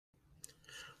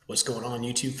What's going on,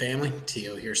 YouTube family?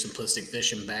 Tio here, Simplistic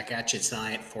Fishing, back at you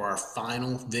tonight for our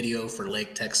final video for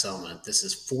Lake Texoma. This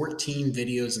is 14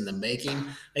 videos in the making.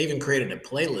 I even created a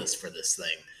playlist for this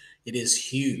thing. It is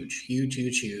huge, huge,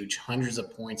 huge, huge. Hundreds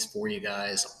of points for you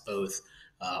guys, both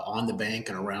on the bank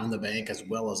and around the bank, as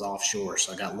well as offshore.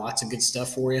 So I got lots of good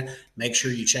stuff for you. Make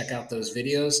sure you check out those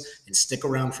videos and stick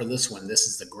around for this one. This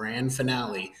is the grand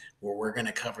finale where we're going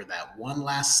to cover that one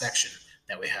last section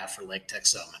that we have for Lake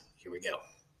Texoma. Here we go.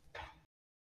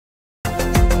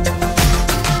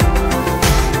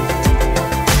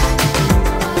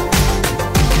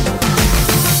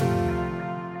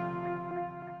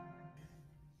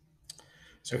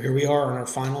 So here we are on our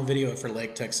final video for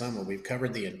Lake Texoma. We've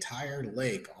covered the entire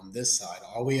lake on this side.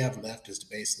 All we have left is to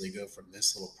basically go from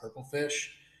this little purple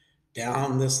fish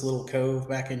down this little cove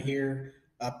back in here,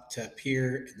 up to up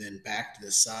here, and then back to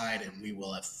the side, and we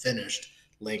will have finished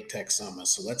Lake Texoma.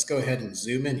 So let's go ahead and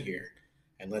zoom in here,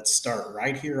 and let's start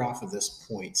right here off of this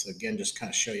point. So again, just kind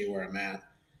of show you where I'm at.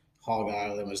 Hog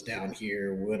Island was down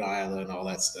here, Wood Island, all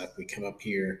that stuff. We come up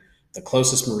here. The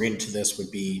closest marina to this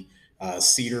would be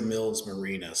Cedar Mills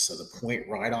Marina. So the point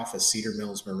right off of Cedar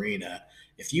Mills Marina,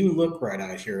 if you look right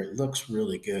out here, it looks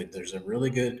really good. There's a really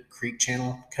good creek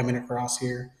channel coming across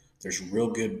here. There's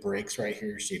real good breaks right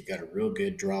here. So you've got a real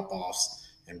good drop offs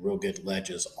and real good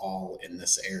ledges all in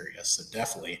this area. So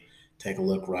definitely take a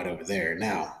look right over there.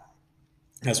 Now,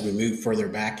 as we move further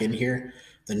back in here,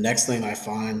 the next thing I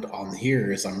find on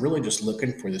here is I'm really just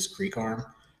looking for this creek arm.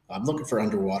 I'm looking for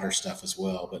underwater stuff as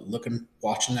well, but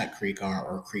watching that creek arm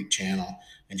or creek channel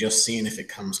and just seeing if it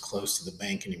comes close to the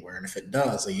bank anywhere. And if it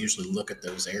does, I usually look at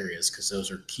those areas because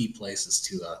those are key places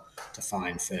to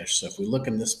find fish. So if we look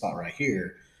in this spot right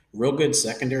here, real good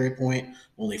secondary point,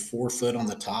 only 4 foot on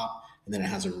the top, and then it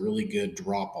has a really good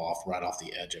drop off right off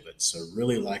the edge of it. So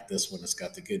really like this one. It's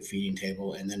got the good feeding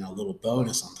table, and then a little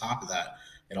bonus on top of that,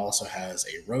 it also has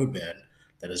a roadbed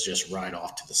that is just right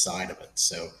off to the side of it.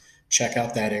 So check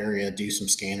out that area, do some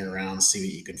scanning around, see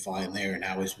what you can find there.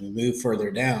 Now, as we move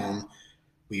further down,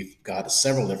 we've got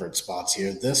several different spots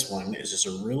here. This one is just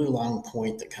a really long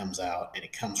point that comes out, and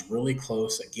it comes really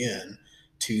close again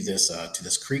to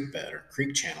this creek bed or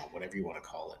creek channel, whatever you want to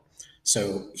call it.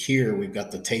 So here we've got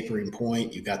the tapering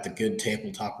point. You've got the good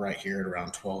tabletop right here at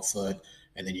around 12 foot.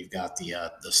 And then you've got the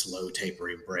slow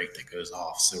tapering break that goes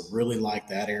off. So really like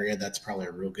that area. That's probably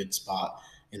a real good spot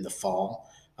in the fall.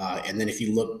 And then if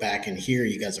you look back in here,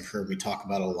 you guys have heard me talk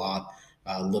about a lot,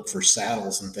 look for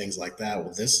saddles and things like that.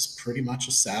 Well, this is pretty much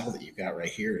a saddle that you've got right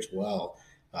here as well.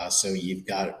 So you've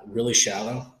got really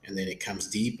shallow, and then it comes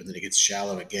deep, and then it gets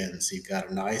shallow again. So you've got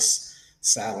a nice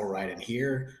saddle right in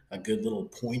here, a good little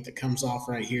point that comes off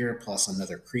right here, plus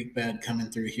another creek bed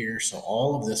coming through here. So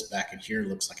all of this back in here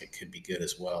looks like it could be good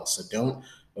as well. So don't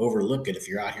overlook it if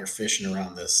you're out here fishing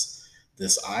around this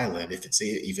island. If it's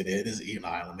even it is an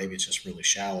island, maybe it's just really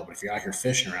shallow, but if you're out here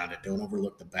fishing around it, don't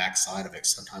overlook the back side of it.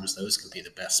 Sometimes those can be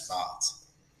the best spots.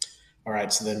 All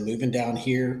right, so then moving down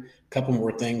here, a couple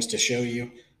more things to show you.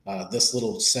 This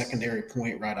little secondary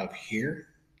point right up here,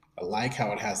 I like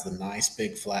how it has the nice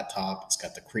big flat top. It's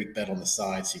got the creek bed on the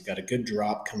side, so you've got a good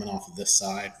drop coming off of this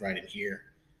side right in here.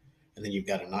 And then you've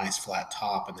got a nice flat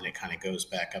top, and then it kind of goes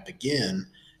back up again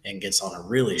and gets on a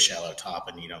really shallow top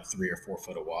and, 3 or 4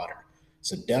 foot of water.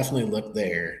 So definitely look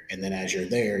there. And then as you're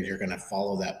there, you're going to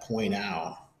follow that point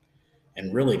out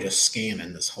and really just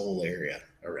scanning this whole area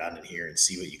around in here and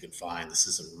see what you can find. This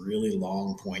is a really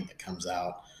long point that comes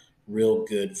out, real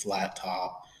good flat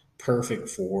top, perfect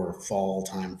for fall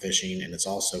time fishing, and it's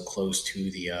also close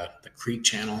to the creek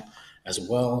channel as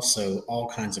well. So all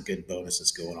kinds of good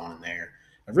bonuses going on in there.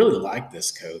 I really like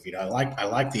this cove. I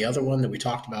like the other one that we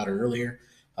talked about earlier,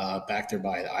 back there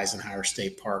by the Eisenhower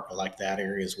State Park. I like that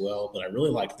area as well, but I really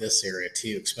like this area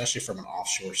too, especially from an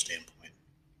offshore standpoint.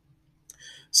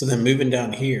 So then moving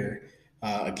down here,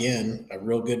 again, a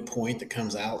real good point that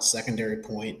comes out, secondary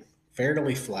point,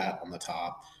 fairly flat on the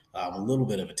top, a little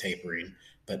bit of a tapering,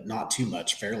 but not too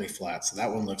much, fairly flat. So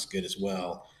that one looks good as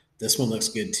well. This one looks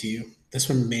good too. This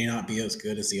one may not be as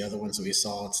good as the other ones that we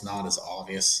saw. It's not as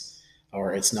obvious,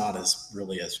 or it's not as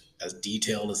really as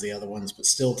detailed as the other ones, but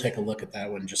still take a look at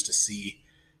that one just to see.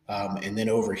 And then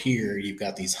over here, you've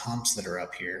got these humps that are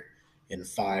up here in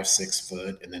 5-6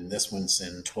 foot, and then this one's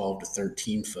in 12 to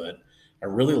 13 foot. I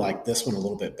really like this one a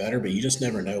little bit better, but you just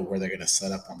never know where they're going to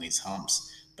set up on these humps.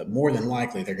 But more than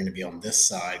likely, they're going to be on this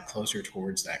side, closer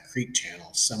towards that creek channel,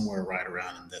 somewhere right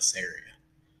around in this area.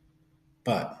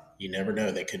 But you never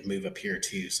know, they could move up here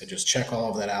too. So just check all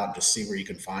of that out and just see where you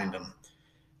can find them.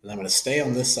 And I'm going to stay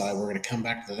on this side. We're going to come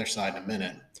back to the other side in a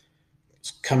minute.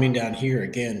 Coming down here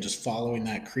again, just following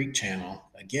that creek channel,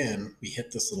 again, we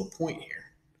hit this little point here.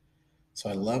 So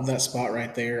I love that spot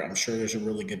right there. I'm sure there's a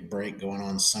really good break going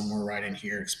on somewhere right in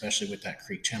here, especially with that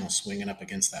creek channel swinging up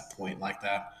against that point like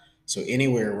that. So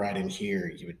anywhere right in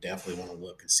here, you would definitely want to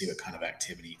look and see what kind of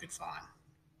activity you could find.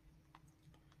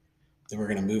 Then we're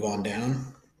going to move on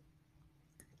down,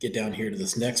 get down here to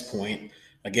this next point.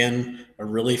 Again, a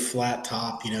really flat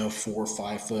top, 4 or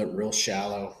 5 foot, real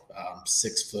shallow,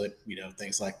 6 foot,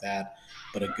 things like that.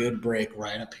 But a good break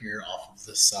right up here off of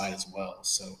this side as well.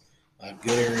 So a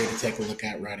good area to take a look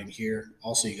at right in here.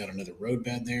 Also, you got another road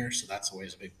bed there, so that's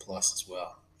always a big plus as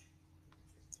well.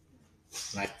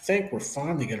 And I think we're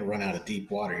finally going to run out of deep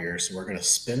water here, so we're going to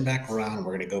spin back around.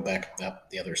 We're going to go back up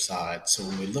the other side. So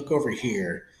when we look over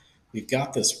here, we've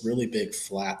got this really big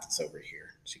flat that's over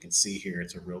here. So you can see here,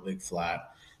 it's a real big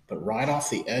flat. But right off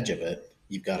the edge of it,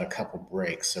 you've got a couple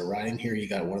breaks. So right in here, you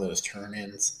got one of those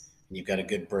turn-ins, and you've got a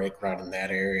good break right in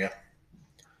that area.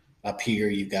 Up here,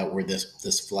 you've got where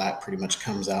this flat pretty much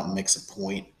comes out and makes a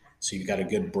point. So you've got a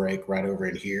good break right over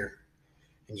in here.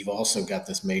 And you've also got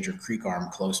this major creek arm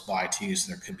close by too,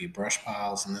 so there could be brush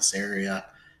piles in this area,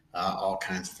 all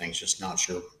kinds of things. Just not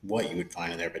sure what you would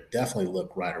find in there, but definitely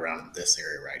look right around this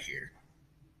area right here.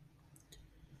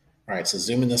 All right, so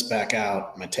zooming this back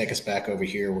out, I'm going to take us back over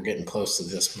here. We're getting close to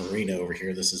this marina over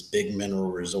here. This is Big Mineral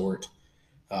Resort.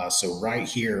 So right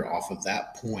here off of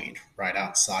that point, right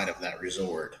outside of that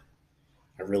resort,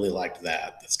 I really liked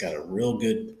that. It's got a real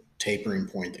good tapering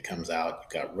point that comes out.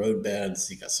 You've got road beds,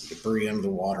 you got some debris under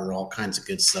the water, all kinds of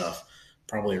good stuff.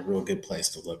 Probably a real good place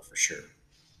to look for sure.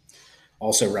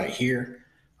 Also right here,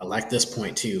 I like this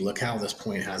point too. Look how this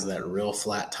point has that real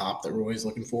flat top that we're always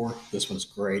looking for. This one's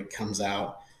great, comes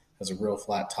out, has a real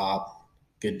flat top,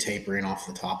 good tapering off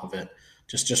the top of it.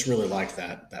 Just really like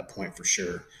that point for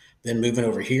sure. Then moving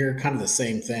over here, kind of the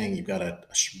same thing. You've got a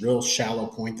real shallow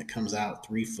point that comes out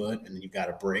 3 foot, and then you've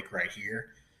got a break right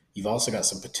here. You've also got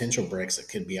some potential breaks that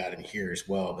could be out in here as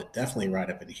well, but definitely right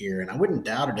up in here. And I wouldn't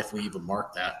doubt it if we even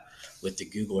marked that with the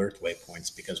Google Earth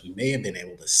waypoints, because we may have been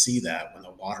able to see that when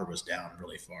the water was down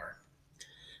really far.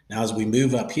 Now, as we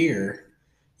move up here,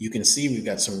 you can see we've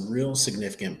got some real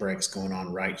significant breaks going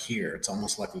on right here. It's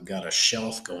almost like we've got a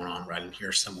shelf going on right in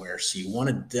here somewhere. So you want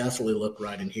to definitely look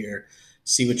right in here,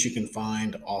 see what you can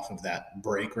find off of that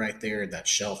break right there, that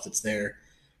shelf that's there.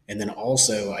 And then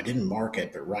also, I didn't mark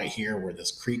it, but right here where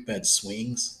this creek bed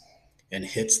swings and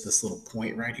hits this little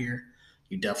point right here,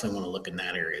 you definitely want to look in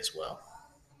that area as well.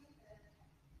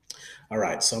 All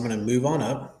right, so I'm going to move on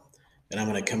up, and I'm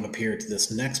going to come up here to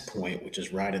this next point, which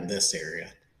is right in this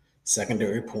area.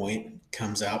 Secondary point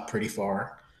comes out pretty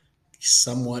far,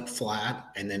 somewhat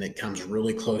flat, and then it comes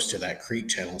really close to that creek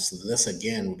channel. So this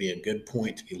again would be a good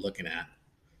point to be looking at.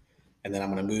 And then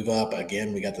I'm going to move up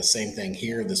again. We got the same thing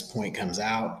here. This point comes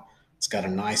out. It's got a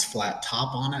nice flat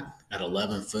top on it at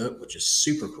 11 foot, which is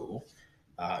super cool.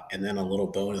 And then a little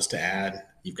bonus to add,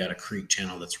 you've got a creek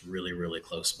channel that's really, really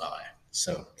close by.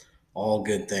 So all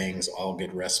good things, all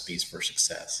good recipes for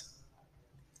success.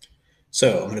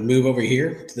 So I'm going to move over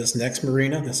here to this next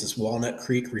marina. This is Walnut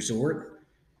Creek Resort.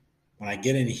 When I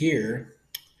get in here,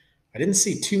 I didn't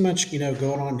see too much,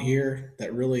 going on here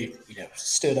that really,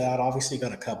 stood out. Obviously,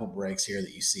 got a couple breaks here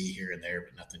that you see here and there,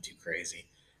 but nothing too crazy.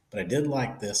 But I did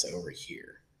like this over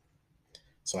here.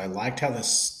 So I liked how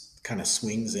this kind of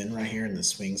swings in right here and then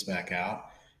swings back out.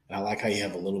 And I like how you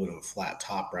have a little bit of a flat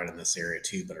top right in this area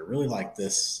too. But I really like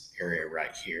this area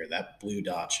right here. That blue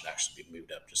dot should actually be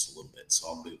moved up just a little bit. So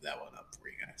I'll move that one up for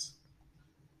you guys.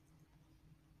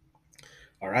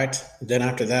 All right, then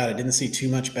after that, I didn't see too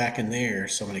much back in there,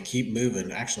 so I'm going to keep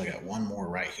moving. Actually, I got one more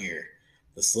right here.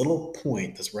 This little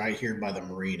point that's right here by the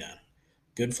marina.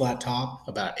 Good flat top,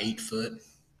 about 8 foot.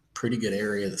 Pretty good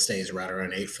area that stays right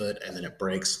around 8 foot, and then it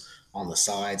breaks on the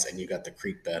sides, and you got the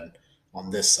creek bed on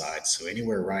this side. So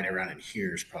anywhere right around in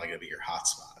here is probably going to be your hot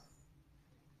spot.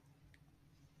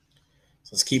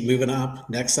 So let's keep moving up.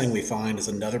 Next thing we find is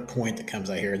another point that comes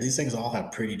out here. These things all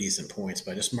have pretty decent points,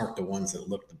 but I just marked the ones that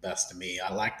look the best to me.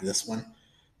 I liked this one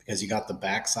because you got the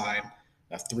backside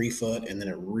of 3 foot, and then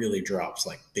it really drops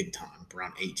like big time,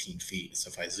 around 18 feet. So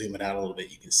if I zoom it out a little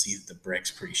bit, you can see that the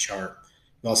break's pretty sharp.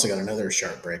 You've also got another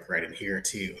sharp break right in here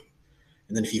too.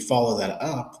 And then if you follow that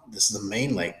up, this is the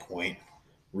main lake point,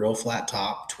 real flat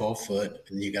top, 12 foot,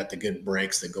 and you got the good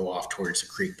breaks that go off towards the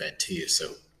creek bed too.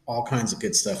 So all kinds of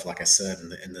good stuff, like I said,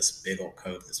 in this big old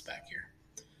cove that's back here.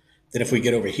 Then if we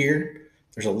get over here,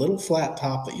 there's a little flat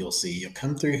top that you'll see. You'll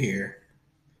come through here.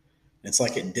 It's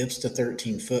like it dips to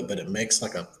 13 foot, but it makes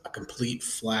like a complete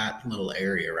flat little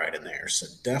area right in there. So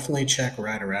definitely check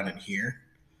right around in here.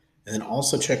 And then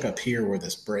also check up here where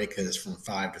this break is from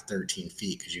 5 to 13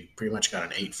 feet, because you pretty much got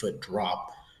an 8 foot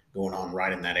drop going on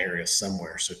right in that area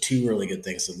somewhere. So two really good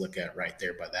things to look at right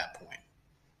there by that point.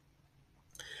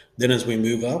 Then as we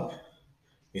move up,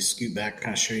 we scoot back,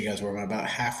 kind of show you guys where I'm about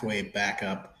halfway back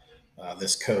up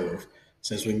this cove.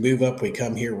 So as we move up, we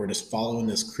come here, we're just following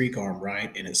this creek arm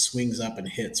right, and it swings up and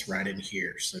hits right in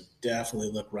here. So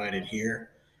definitely look right in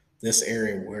here. This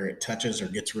area where it touches or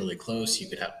gets really close, you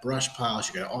could have brush piles,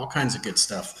 you could have all kinds of good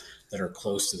stuff that are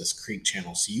close to this creek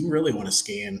channel. So you really want to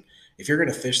scan, if you're going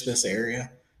to fish this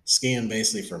area, scan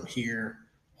basically from here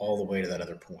all the way to that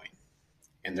other point.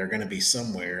 And they're going to be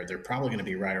somewhere, they're probably going to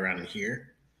be right around in here,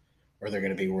 or they're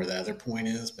going to be where the other point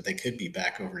is, but they could be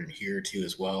back over in here too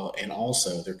as well. And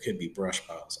also there could be brush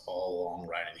piles all along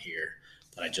right in here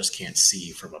that I just can't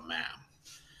see from a map.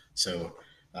 So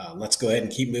let's go ahead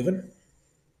and keep moving.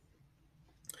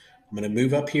 I'm going to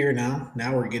move up here now.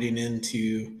 Now we're getting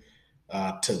into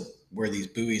to where these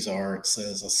buoys are. It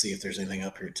says, let's see if there's anything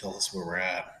up here to tell us where we're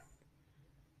at.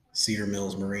 Cedar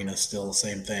Mills Marina, still the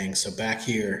same thing. So back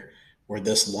here, where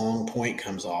this long point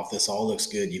comes off, this all looks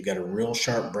good. You've got a real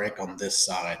sharp break on this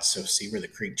side. So see where the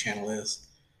creek channel is?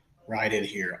 Right in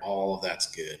here, all of that's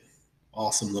good.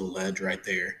 Awesome little ledge right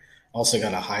there. Also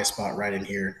got a high spot right in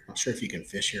here. Not sure if you can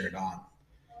fish here or not,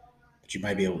 but you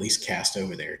might be able to at least cast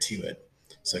over there to it.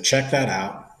 So check that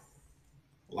out.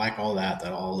 Like all that,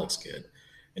 that all looks good.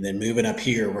 And then moving up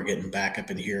here, we're getting back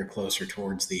up in here closer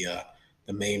towards the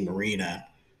main marina.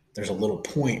 There's a little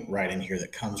point right in here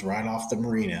that comes right off the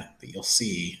marina that you'll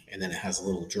see, and then it has a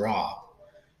little drop.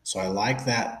 So I like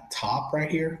that top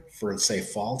right here for say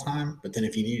fall time. But then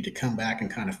if you needed to come back and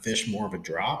kind of fish more of a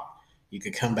drop, you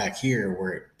could come back here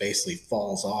where it basically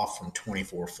falls off from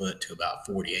 24 foot to about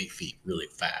 48 feet really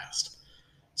fast.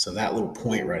 So that little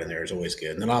point right in there is always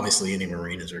good. And then obviously any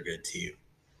marinas are good too.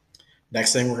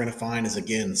 Next thing we're going to find is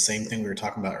again the same thing we were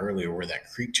talking about earlier, where that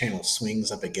creek channel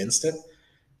swings up against it.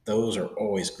 Those are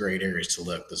always great areas to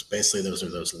look. Those are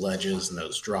those ledges and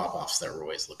those drop offs that we're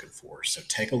always looking for. So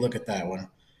take a look at that one,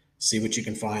 see what you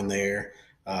can find there.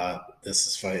 This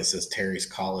is funny. It says Terry's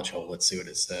college hole. Let's see what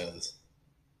it says.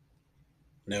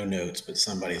 No notes, but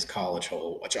somebody's college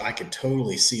hole, which I could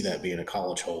totally see that being a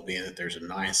college hole, being that there's a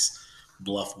nice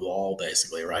bluff wall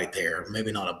basically right there.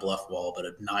 Maybe not a bluff wall, but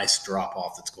a nice drop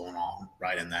off that's going on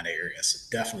right in that area. So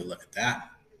definitely look at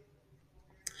that.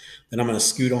 Then I'm going to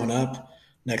scoot on up.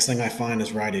 Next thing I find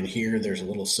is right in here. There's a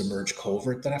little submerged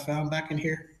culvert that I found back in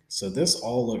here. So this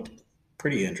all looked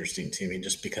pretty interesting to me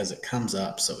just because it comes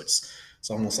up. So it's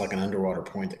almost like an underwater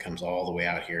point that comes all the way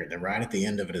out here. And then right at the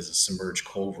end of it is a submerged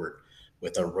culvert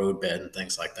with a roadbed and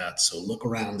things like that. So look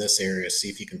around this area, see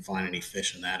if you can find any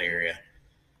fish in that area.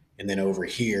 And then over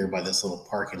here by this little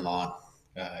parking lot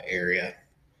area,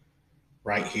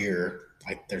 right here,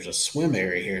 like there's a swim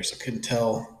area here. So I couldn't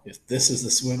tell if this is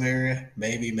the swim area.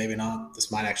 Maybe, maybe not.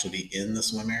 This might actually be in the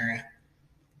swim area.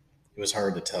 It was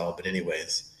hard to tell. But,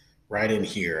 anyways, right in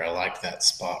here, I like that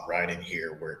spot right in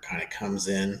here where it kind of comes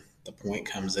in. The point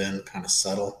comes in kind of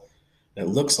subtle. And it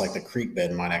looks like the creek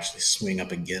bed might actually swing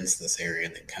up against this area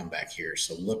and then come back here.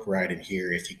 So look right in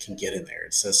here if you can get in there.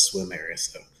 It says swim area,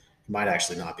 so you might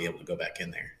actually not be able to go back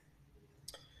in there.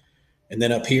 And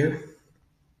then up here,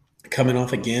 coming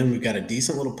off again, we've got a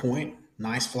decent little point.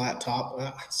 Nice flat top.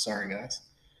 Sorry, guys.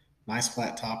 Nice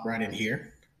flat top right in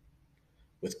here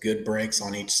with good breaks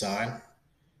on each side.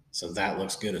 So that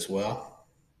looks good as well.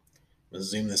 Let's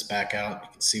zoom this back out. You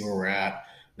can see where we're at.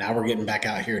 Now we're getting back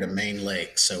out here to Main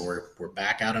Lake. So we're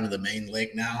back out into the Main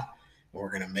Lake now. And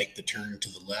we're going to make the turn to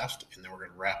the left, and then we're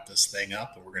going to wrap this thing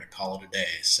up, and we're going to call it a day.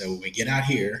 So when we get out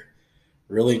here,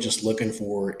 really just looking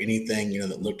for anything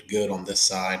that looked good on this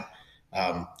side.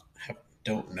 Um,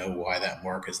 don't know why that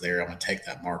mark is there. I'm going to take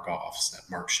that mark off. So that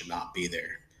mark should not be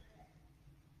there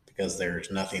because there's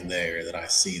nothing there that I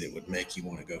see that would make you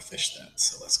want to go fish that.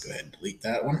 So let's go ahead and delete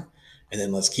that one. And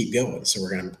then let's keep going. So we're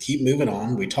going to keep moving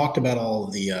on. We talked about all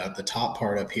of the top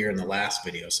part up here in the last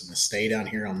video. So I'm going to stay down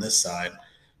here on this side.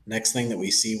 Next thing that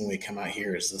we see when we come out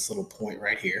here is this little point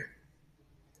right here.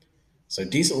 So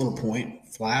decent little point,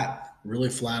 flat, really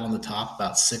flat on the top,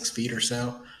 about 6 feet or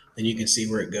so. Then you can see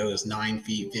where it goes 9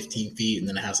 feet, 15 feet, and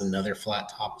then it has another flat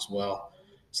top as well.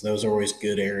 So those are always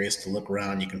good areas to look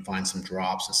around. You can find some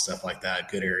drops and stuff like that,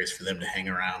 good areas for them to hang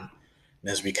around. And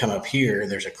as we come up here,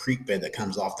 there's a creek bed that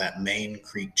comes off that main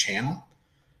creek channel.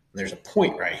 And there's a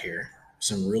point right here,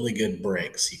 some really good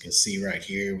breaks. You can see right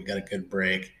here, we got a good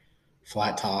break,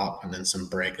 flat top, and then some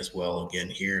break as well again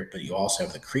here. But you also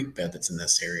have the creek bed that's in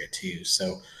this area too.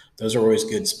 So those are always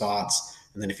good spots.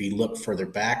 And then if you look further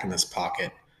back in this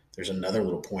pocket, there's another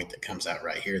little point that comes out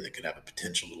right here that could have a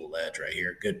potential little ledge right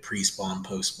here. Good pre-spawn,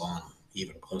 post-spawn,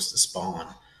 even close to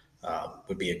spawn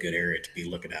would be a good area to be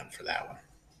looking at for that one.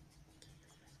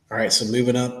 All right, so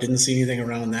moving up, didn't see anything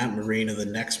around that marina. The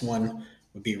next one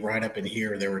would be right up in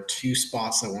here. There were two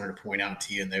spots I wanted to point out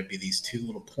to you, and there'd be these two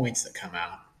little points that come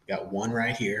out. We got one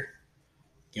right here.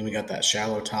 Then we got that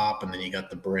shallow top, and then you got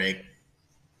the break.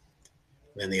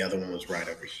 And then the other one was right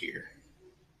over here.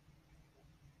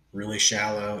 Really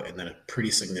shallow, and then a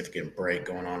pretty significant break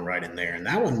going on right in there. And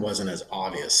that one wasn't as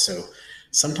obvious. So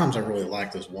sometimes I really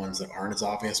like those ones that aren't as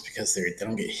obvious because they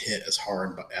don't get hit as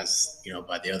hard as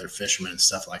by the other fishermen and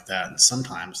stuff like that. And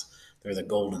sometimes they're the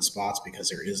golden spots because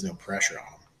there is no pressure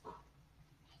on them.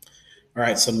 All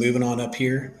right, so moving on up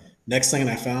here. Next thing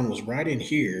I found was right in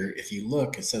here. If you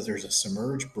look, it says there's a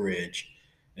submerged bridge,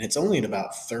 and it's only at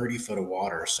about 30 foot of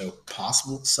water. So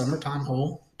possible summertime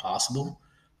hole, possible.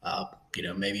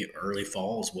 Maybe early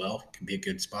fall as well can be a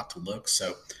good spot to look.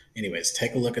 So, anyways,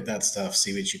 take a look at that stuff,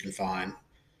 see what you can find,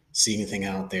 see anything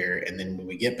out there, and then when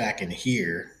we get back in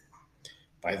here,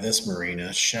 by this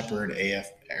marina, Shepherd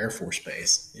Air Force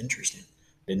Base. Interesting.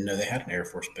 Didn't know they had an Air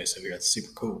Force Base over here. That's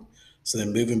super cool. So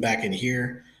then moving back in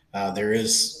here, there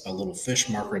is a little fish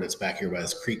marker that's back here by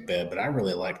this creek bed, but I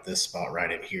really like this spot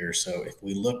right in here. So if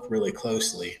we look really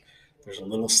closely, there's a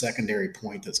little secondary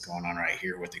point that's going on right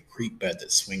here with a creek bed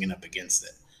that's swinging up against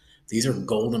it. These are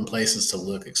golden places to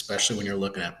look, especially when you're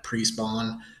looking at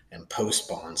pre-spawn and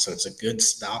post-spawn. So it's a good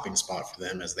stopping spot for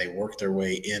them as they work their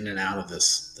way in and out of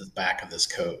the back of this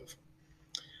cove.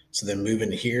 So then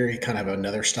moving here, you kind of have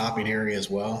another stopping area as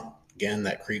well. Again,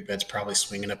 that creek bed's probably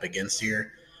swinging up against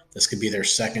here. This could be their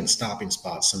second stopping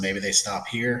spot. So maybe they stop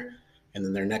here, and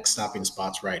then their next stopping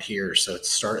spot's right here. So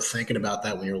start thinking about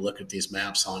that when you're looking at these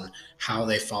maps on how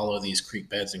they follow these creek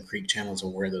beds and creek channels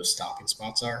and where those stopping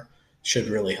spots are. Should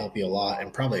really help you a lot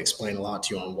and probably explain a lot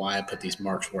to you on why I put these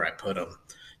marks where I put them.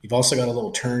 You've also got a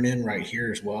little turn in right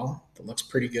here as well that looks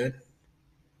pretty good.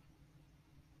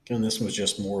 Again, this was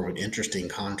just more of an interesting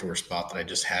contour spot that I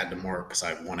just had to mark because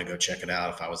I want to go check it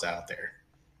out if I was out there.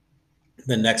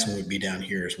 The next one would be down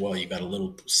here as well. You've got a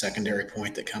little secondary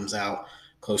point that comes out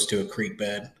close to a creek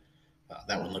bed.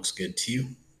 That one looks good too.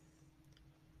 And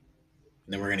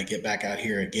then we're going to get back out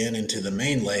here again into the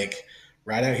main lake.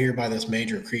 Right out here by this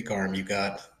major creek arm, you've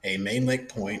got a main lake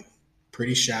point,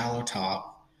 pretty shallow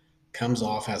top, comes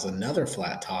off, has another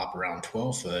flat top around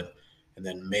 12 foot, and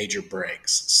then major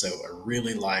breaks. So I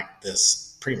really like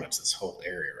this, pretty much this whole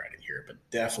area right in here, but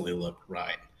definitely look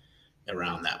right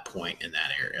around that point in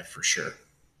that area for sure.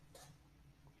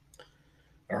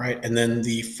 All right, and then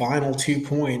the final 2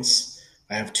 points,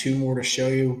 I have two more to show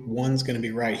you. One's going to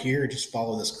be right here. Just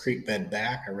follow this creek bed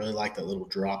back. I really like that little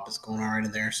drop that's going on right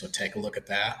in there, so take a look at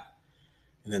that.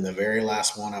 And then the very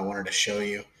last one I wanted to show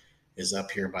you is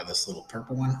up here by this little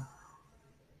purple one,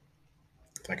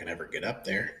 if I can ever get up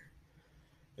there.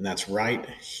 And that's right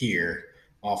here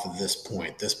off of this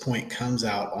point. This point comes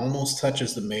out, almost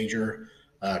touches the major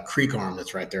creek arm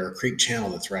that's right there, or creek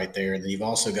channel that's right there. And then you've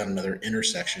also got another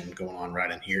intersection going on right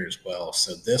in here as well.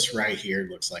 So this right here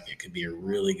looks like it could be a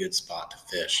really good spot to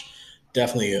fish.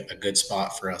 Definitely a good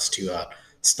spot for us to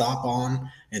stop on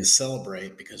and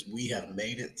celebrate because we have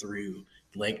made it through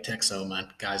Lake Texoma.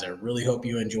 Guys, I really hope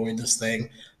you enjoyed this thing.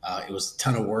 It was a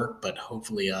ton of work, but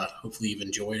hopefully you've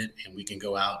enjoyed it and we can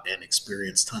go out and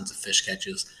experience tons of fish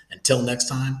catches. Until next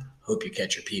time, hope you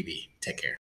catch your PB. Take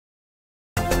care.